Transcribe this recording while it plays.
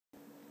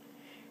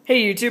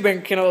Hey YouTube,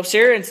 and Phillips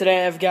here, and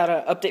today I've got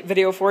an update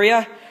video for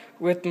you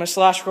with my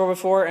Slash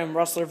 4x4 and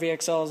Rustler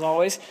VXL as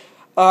always.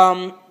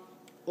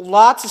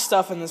 Lots of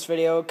stuff in this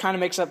video. It kind of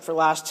makes up for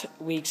last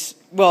week's.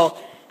 Well,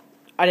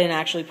 I didn't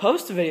actually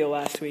post a video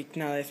last week.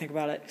 Now that I think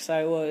about it, because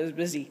I was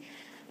busy.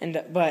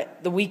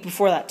 But the week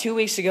before that, 2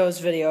 weeks ago's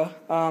video,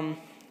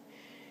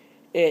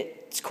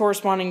 it's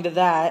corresponding to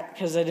that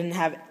because I didn't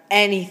have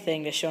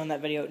anything to show in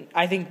that video.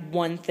 I think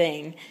one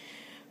thing.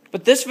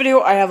 But this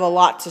video, I have a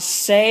lot to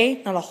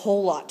say, not a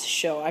whole lot to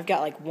show. I've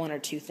got like one or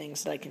two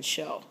things that I can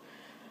show.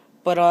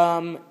 But,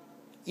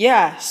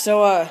 yeah,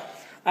 so,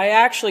 I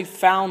actually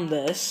found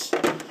this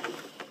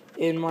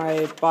in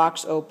my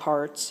box O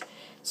parts.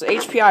 It's an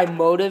HPI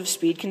Motive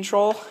speed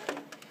control,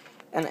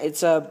 and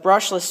it's a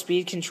brushless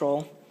speed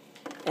control.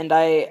 And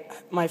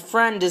my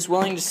friend is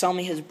willing to sell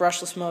me his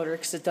brushless motor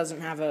because it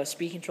doesn't have a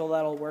speed control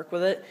that'll work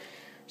with it.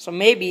 So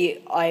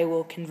maybe I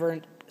will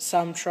convert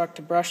some truck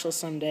to brushless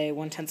someday,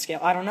 1/10 scale.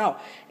 I don't know.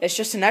 It's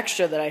just an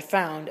extra that I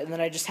found and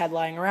that I just had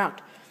lying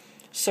around.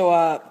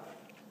 So,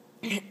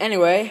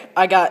 anyway,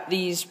 I got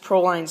these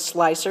Proline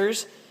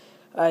slicers.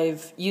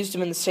 I've used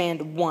them in the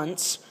sand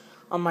once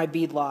on my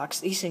bead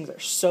locks. These things are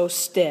so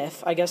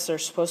stiff. I guess they're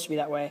supposed to be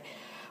that way.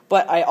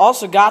 But I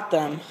also got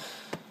them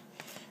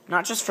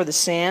not just for the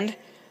sand,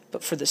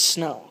 but for the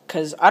snow.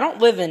 Because I don't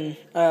live in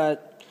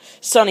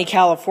sunny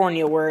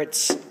California where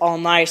it's all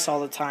nice all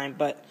the time,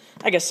 but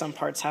I guess some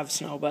parts have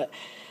snow, but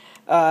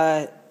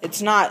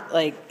it's not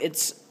like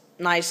it's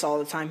nice all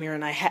the time here,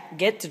 and I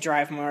get to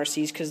drive my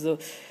RCs because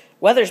the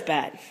weather's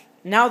bad.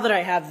 Now that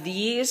I have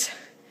these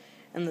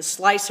and the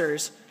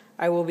slicers,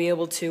 I will be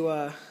able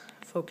to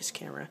focus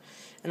camera,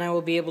 and I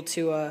will be able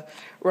to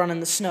run in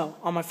the snow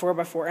on my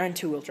 4x4 and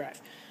two-wheel drive.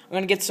 I'm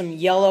going to get some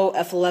yellow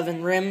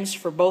F11 rims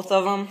for both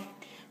of them,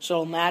 so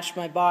it'll match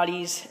my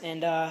bodies,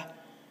 and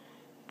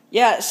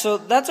yeah, so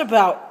that's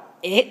about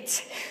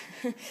it.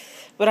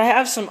 But I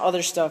have some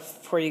other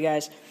stuff for you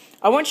guys.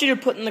 I want you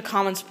to put in the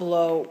comments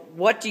below,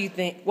 what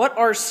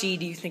RC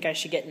do you think I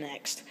should get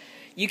next?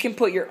 You can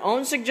put your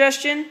own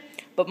suggestion,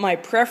 but my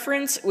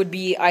preference would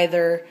be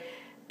either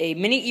a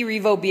Mini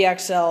E-Revo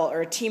BXL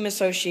or a Team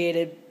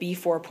Associated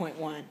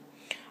B4.1.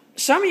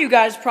 Some of you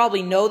guys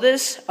probably know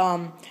this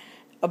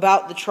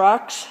about the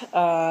trucks.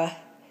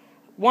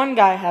 One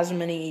guy has a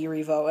Mini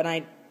E-Revo, and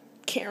I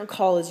can't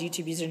recall his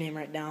YouTube username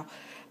right now.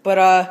 But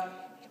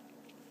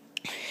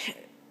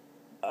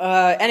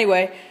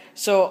anyway,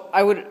 so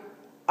I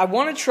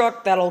want a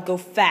truck that'll go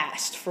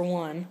fast, for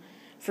one.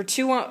 For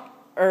two,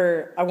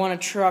 I want a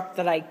truck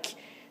that I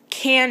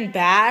can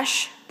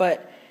bash,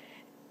 but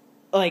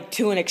like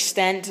to an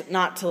extent,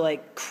 not to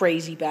like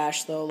crazy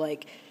bash though.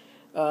 Like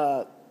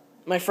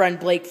my friend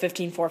Blake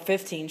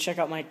 15415, check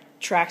out my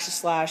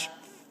Traxxas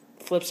 /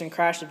 flips and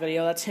crashes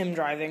video. That's him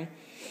driving.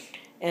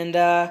 And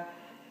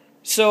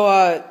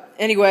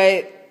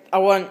anyway, I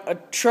want a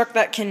truck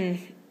that can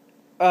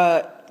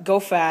go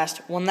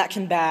fast, one that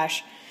can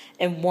bash,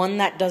 and one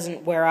that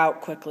doesn't wear out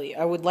quickly.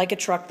 I would like a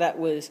truck that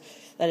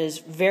is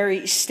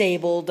very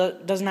stable,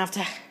 doesn't have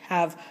to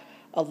have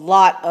a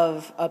lot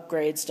of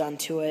upgrades done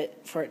to it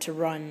for it to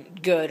run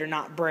good or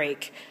not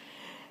break.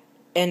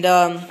 And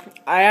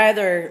I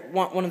either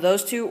want one of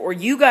those two, or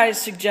you guys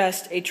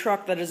suggest a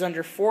truck that is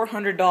under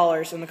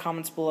 $400 in the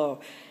comments below,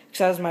 because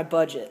that is my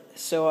budget.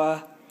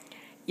 So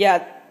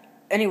yeah,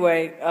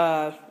 anyway,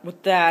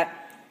 with that,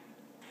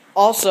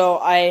 also,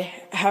 I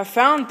have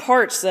found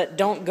parts that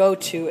don't go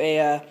to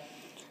a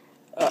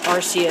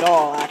RC at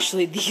all,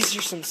 actually. These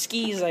are some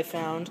skis I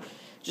found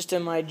just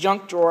in my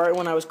junk drawer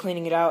when I was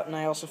cleaning it out, and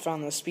I also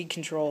found the speed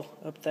control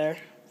up there.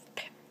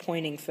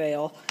 Pointing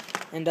fail.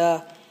 And,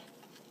 so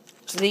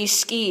these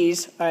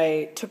skis,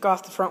 I took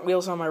off the front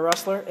wheels on my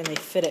Rustler, and they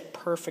fit it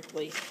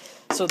perfectly.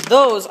 So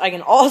those I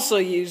can also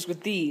use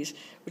with these,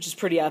 which is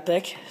pretty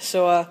epic.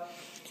 So,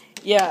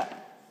 yeah.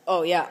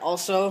 Oh, yeah,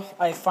 also,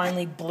 I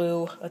finally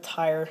blew a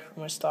tire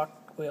on my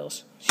stock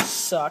wheels. They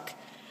suck.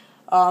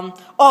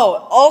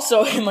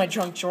 Also, in my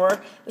junk drawer,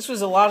 this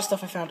was a lot of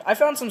stuff I found. I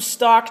found some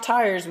stock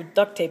tires with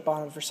duct tape on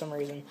them for some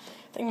reason.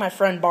 I think my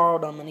friend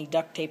borrowed them, and he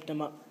duct taped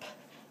them up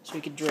so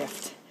we could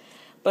drift.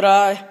 But,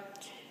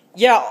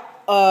 yeah,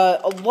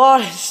 a lot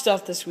of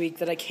stuff this week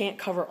that I can't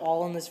cover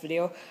all in this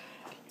video.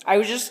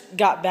 I just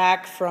got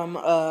back from,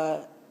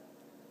 I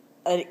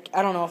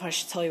don't know if I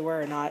should tell you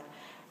where or not.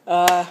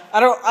 I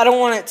don't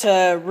want it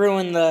to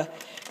ruin the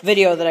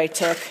video that I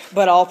took,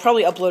 but I'll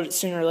probably upload it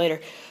sooner or later.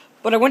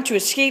 But I went to a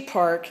skate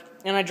park,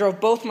 and I drove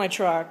both my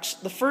trucks.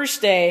 The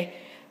first day,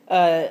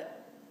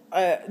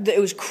 it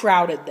was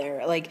crowded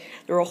there. Like,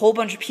 there were a whole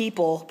bunch of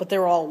people, but they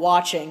were all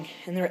watching,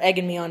 and they were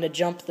egging me on to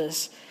jump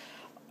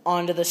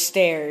onto the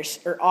stairs,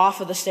 or off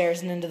of the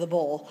stairs and into the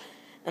bowl.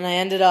 And I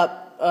ended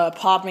up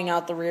popping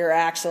out the rear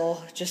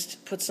axle,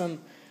 just put some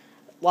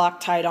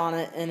Loctite on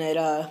it, and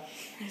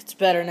it's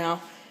better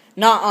now.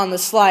 Not on the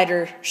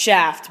slider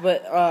shaft,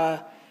 but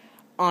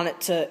on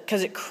it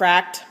because it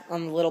cracked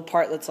on the little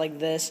part that's like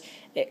this.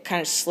 It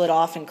kind of slid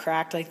off and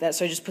cracked like that,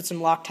 so I just put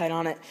some Loctite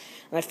on it,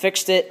 and I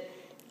fixed it.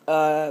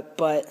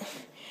 But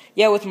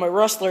yeah, with my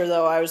Rustler,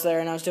 though, I was there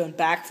and I was doing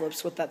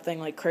backflips with that thing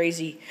like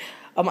crazy.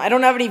 I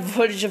don't have any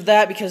footage of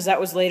that because that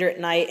was later at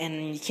night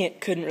and you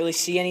couldn't really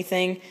see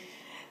anything.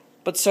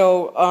 But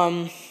so,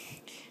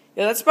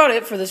 yeah, that's about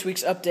it for this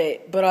week's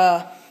update. But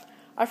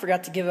I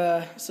forgot to give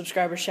a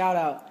subscriber shout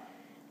out.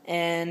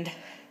 And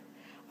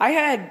I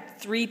had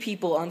 3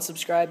 people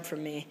unsubscribe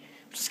from me,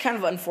 which is kind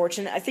of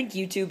unfortunate. I think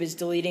YouTube is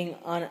deleting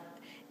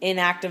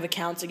inactive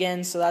accounts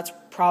again, so that's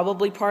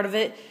probably part of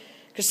it.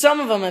 Because some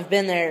of them have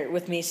been there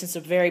with me since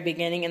the very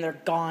beginning, and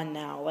they're gone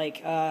now.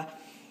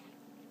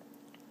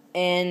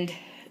 And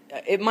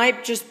it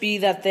might just be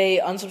that they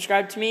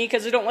unsubscribed to me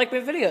because they don't like my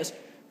videos.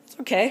 It's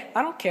okay.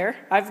 I don't care.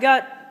 I've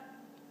got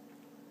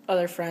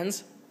other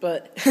friends,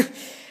 but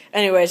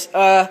anyways.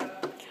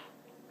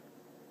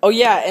 Oh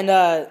yeah,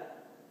 and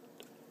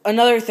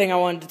another thing I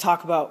wanted to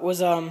talk about was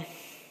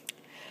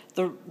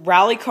the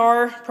rally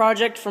car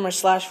project for my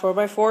Slash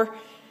 4x4.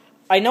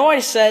 I know I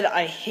said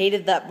I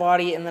hated that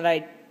body and that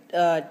I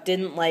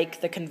didn't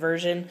like the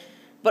conversion,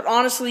 but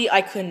honestly,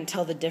 I couldn't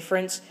tell the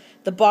difference.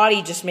 The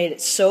body just made it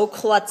so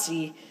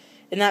klutzy.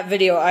 In that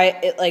video,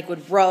 it like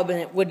would rub and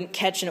it wouldn't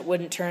catch and it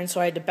wouldn't turn, so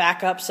I had to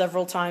back up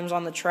several times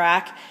on the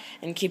track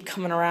and keep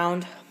coming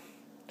around.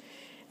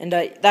 And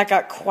that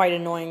got quite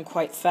annoying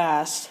quite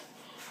fast.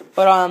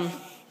 But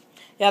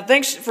yeah,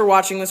 thanks for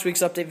watching this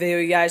week's update video,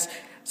 you guys.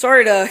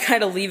 Sorry to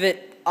kind of leave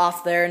it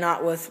off there,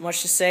 not with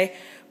much to say.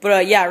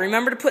 But yeah,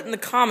 remember to put in the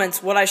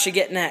comments what I should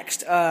get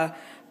next.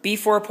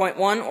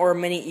 B4.1 or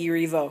Mini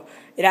E-Revo.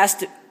 It has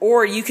to,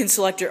 or you can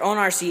select your own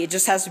RC. It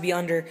just has to be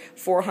under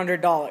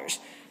 $400.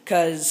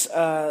 Because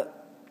I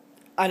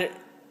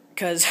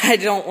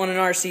don't want an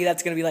RC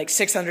that's going to be like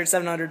 $600,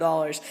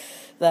 $700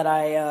 that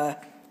I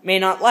may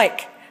not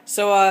like.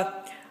 So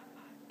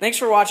thanks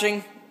for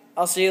watching.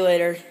 I'll see you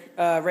later.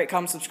 Rate,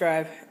 comment,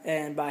 subscribe,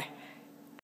 and bye.